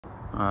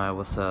Alright,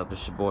 what's up?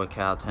 It's your boy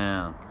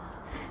Cowtown.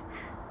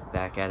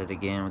 Back at it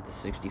again with the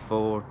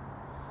 64.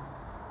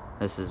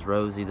 This is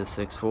Rosie the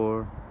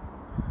 6'4".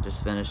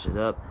 Just finished it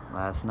up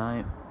last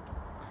night.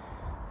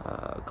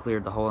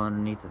 Cleared the hole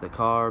underneath of the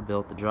car,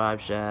 built the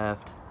drive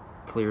shaft,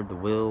 cleared the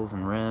wheels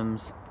and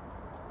rims.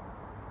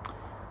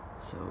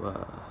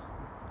 So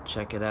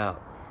check it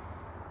out.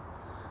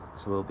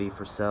 This will be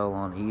for sale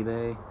on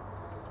eBay.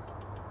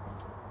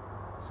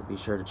 So be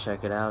sure to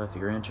check it out if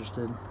you're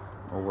interested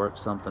or work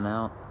something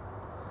out.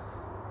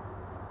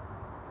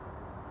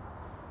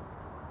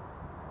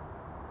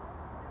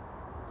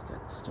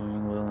 Got the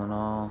steering wheel and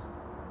all.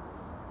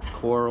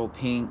 Coral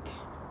pink,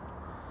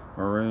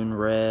 maroon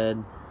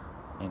red,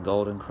 and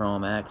golden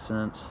chrome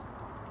accents.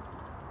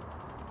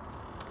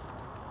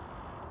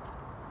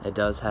 It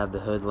does have the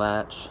hood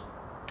latch.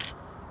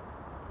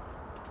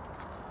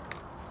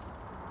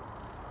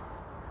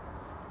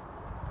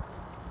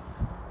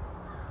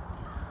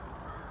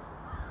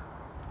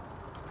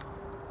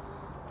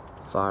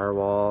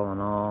 Firewall and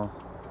all.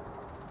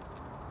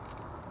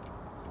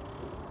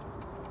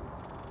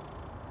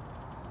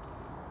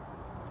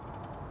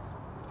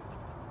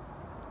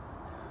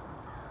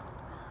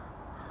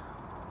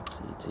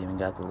 It's even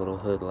got the little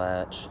hood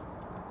latch.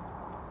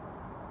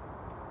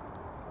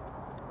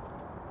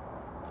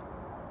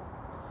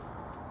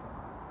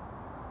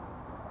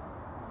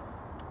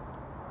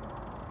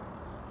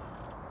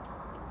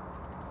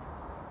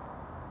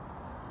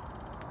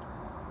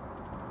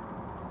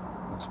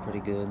 Looks pretty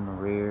good in the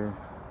rear.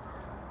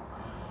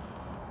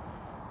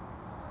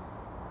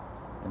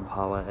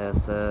 Impala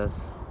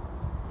SS.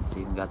 It's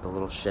even got the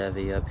little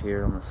Chevy up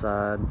here on the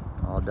side,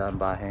 all done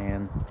by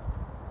hand.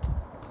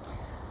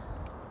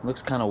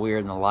 Looks kind of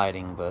weird in the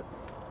lighting, but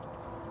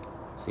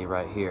see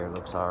right here, it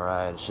looks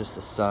alright. It's just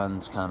the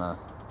sun's kind of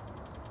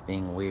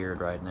being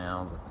weird right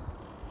now.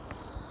 But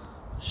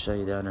I'll show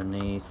you the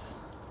underneath.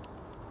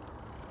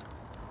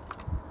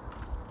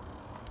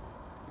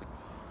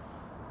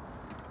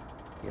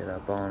 Get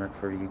up on it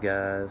for you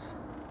guys.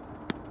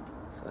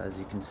 So as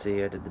you can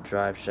see, I did the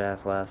drive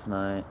shaft last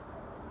night.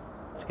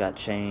 It's got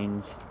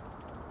chains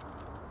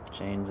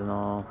and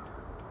all.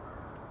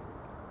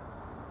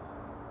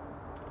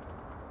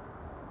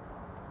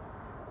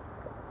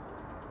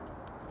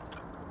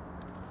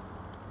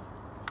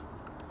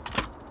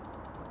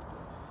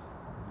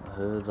 The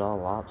hood's all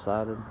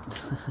lopsided.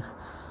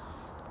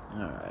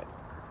 Alright,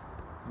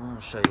 I'm going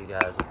to show you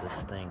guys what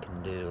this thing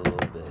can do a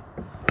little bit.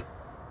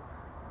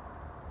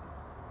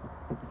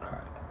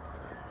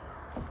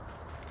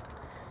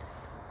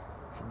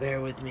 So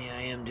bear with me,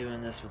 I am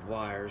doing this with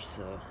wires,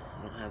 so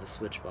I don't have a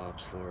switch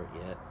box for it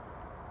yet.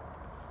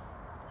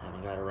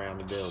 Haven't got around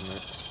to building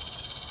it.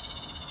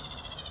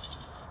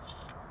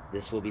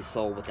 This will be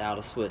sold without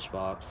a switch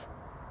box.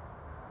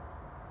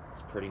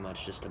 It's pretty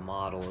much just a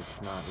model.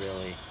 It's not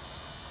really,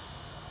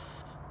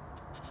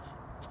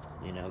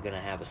 you know, gonna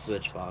have a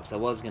switch box. I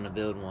was gonna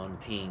build one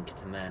pink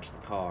to match the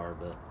car,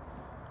 but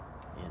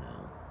you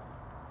know,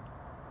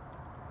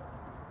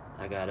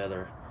 I got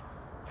other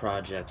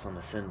projects on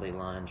assembly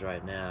lines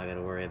right now I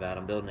gotta worry about.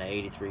 I'm building an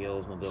 83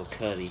 Oldsmobile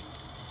Cuddy,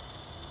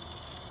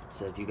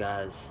 so if you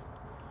guys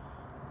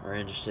are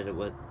interested in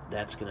what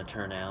that's gonna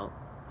turn out,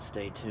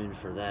 stay tuned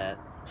for that.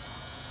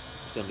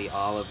 It's gonna be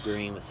olive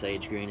green with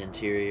sage green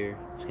interior.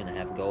 It's gonna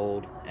have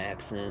gold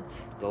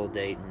accents, gold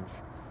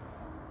Daytons.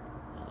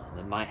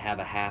 It might have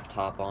a half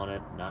top on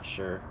it, not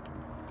sure,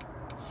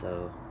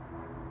 so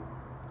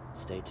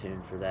stay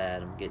tuned for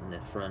that. I'm getting the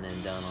front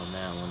end done on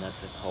that one.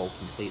 That's a whole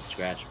complete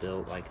scratch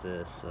built like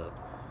this, so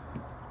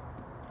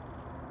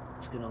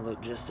it's gonna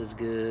look just as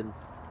good.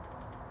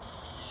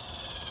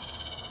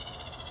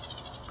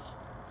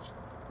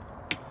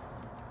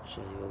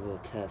 Show you a little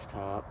test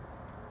hop.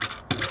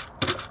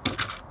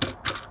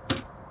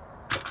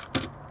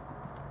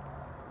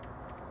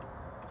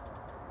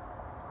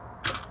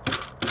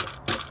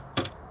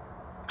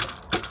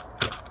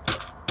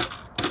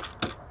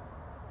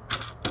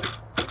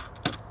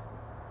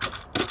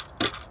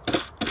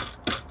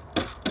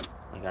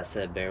 Like I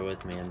said, bear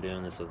with me, I'm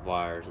doing this with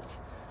wires. It's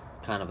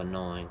kind of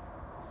annoying.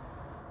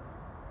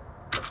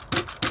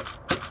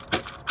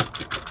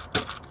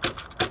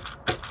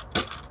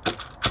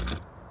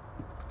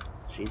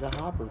 She's a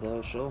hopper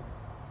though, she'll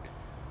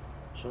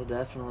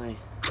definitely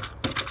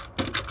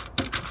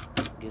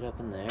get up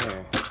in the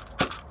air.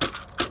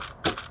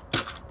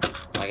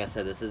 Like I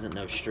said, this isn't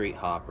no street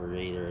hopper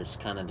either. It's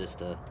kind of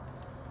just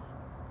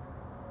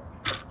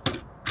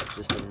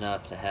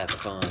enough to have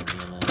fun,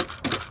 you know.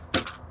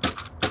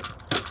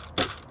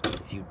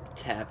 If you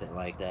tap it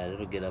like that,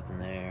 it'll get up in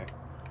the air.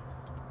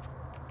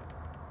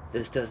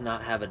 This does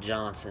not have a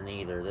Johnson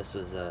either. This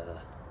was I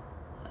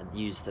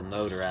used the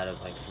motor out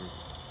of like some,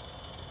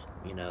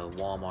 you know,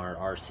 Walmart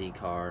RC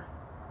car.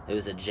 It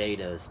was a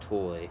Jada's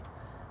toy,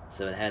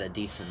 so it had a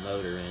decent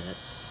motor in it.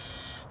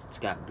 It's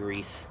got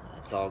grease.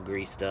 It's all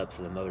greased up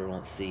so the motor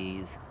won't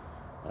seize.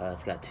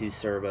 It's got 2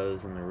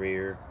 servos in the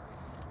rear.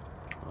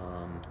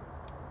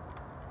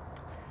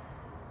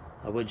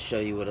 I would show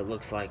you what it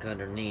looks like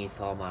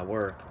underneath all my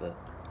work, but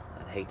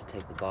I'd hate to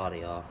take the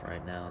body off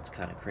right now. It's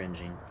kind of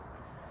cringing,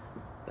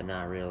 but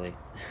not really.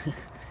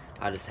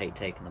 I just hate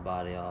taking the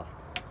body off.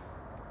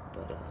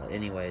 But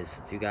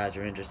anyways, if you guys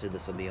are interested,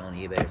 this will be on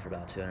eBay for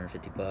about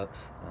 250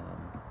 bucks.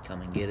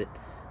 Come and get it.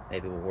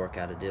 Maybe we'll work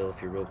out a deal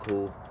if you're real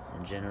cool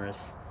and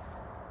generous.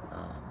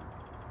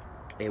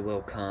 It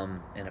will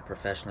come in a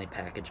professionally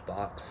packaged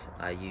box.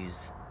 I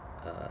use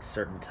a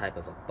certain type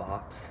of a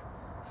box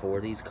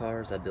for these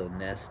cars. I build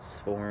nests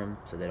for them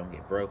so they don't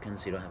get broken,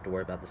 so you don't have to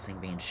worry about this thing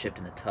being shipped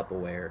in a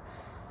Tupperware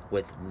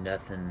with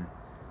nothing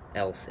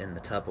else in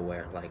the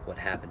Tupperware, like what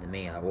happened to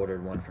me. I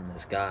ordered one from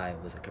this guy.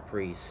 It was a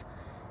Caprice,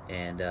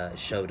 and it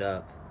showed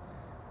up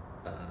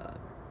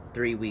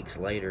 3 weeks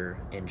later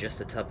in just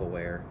a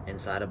Tupperware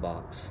inside a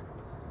box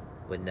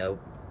with no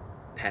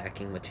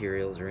packing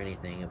materials or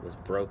anything. It was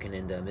broken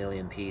into a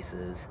million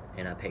pieces,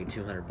 and I paid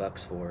 200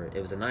 bucks for it.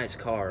 It was a nice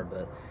car,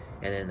 but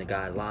and then the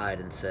guy lied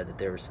and said that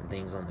there were some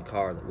things on the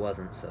car that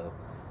wasn't. So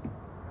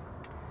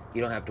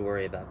you don't have to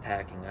worry about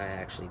packing. I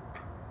actually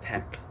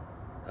pack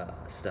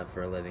stuff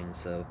for a living,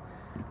 so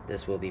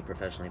this will be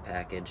professionally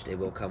packaged. It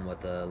will come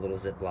with a little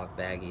Ziploc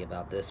baggie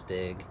about this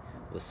big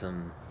with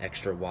some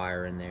extra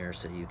wire in there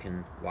so you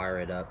can wire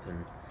it up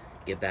and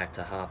get back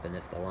to hopping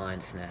if the line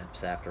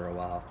snaps after a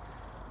while.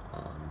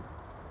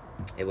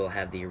 It will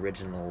have the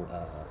original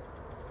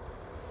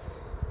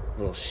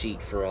little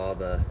sheet for all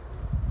the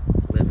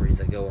liveries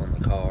that go on the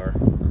car.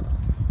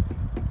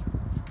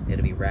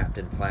 It'll be wrapped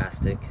in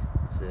plastic,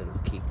 so it'll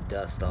keep the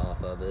dust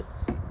off of it.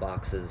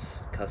 Box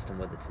is custom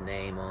with its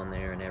name on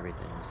there and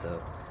everything.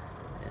 So,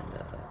 and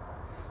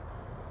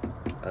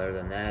other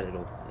than that,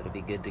 it'll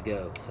be good to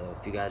go. So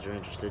if you guys are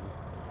interested,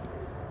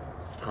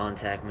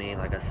 contact me.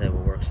 Like I said,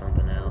 we'll work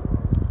something out.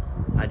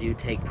 I do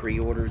take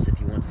pre-orders.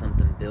 If you want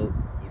something built,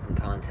 you can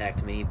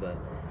contact me, but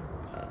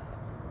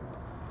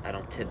I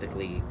don't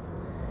typically,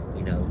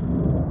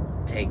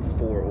 take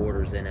 4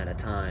 orders in at a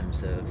time.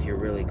 So if you're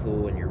really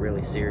cool and you're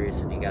really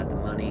serious and you got the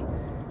money,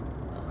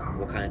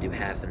 we'll kind of do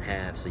half and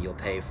half. So you'll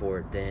pay for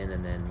it then,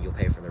 and then you'll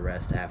pay for the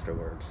rest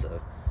afterwards.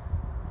 So,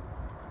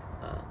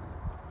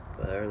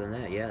 but other than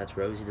that, yeah, that's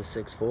Rosie the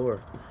 6'4".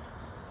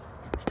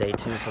 Stay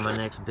tuned for my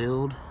next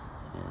build,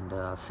 and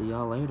I'll see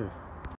y'all later.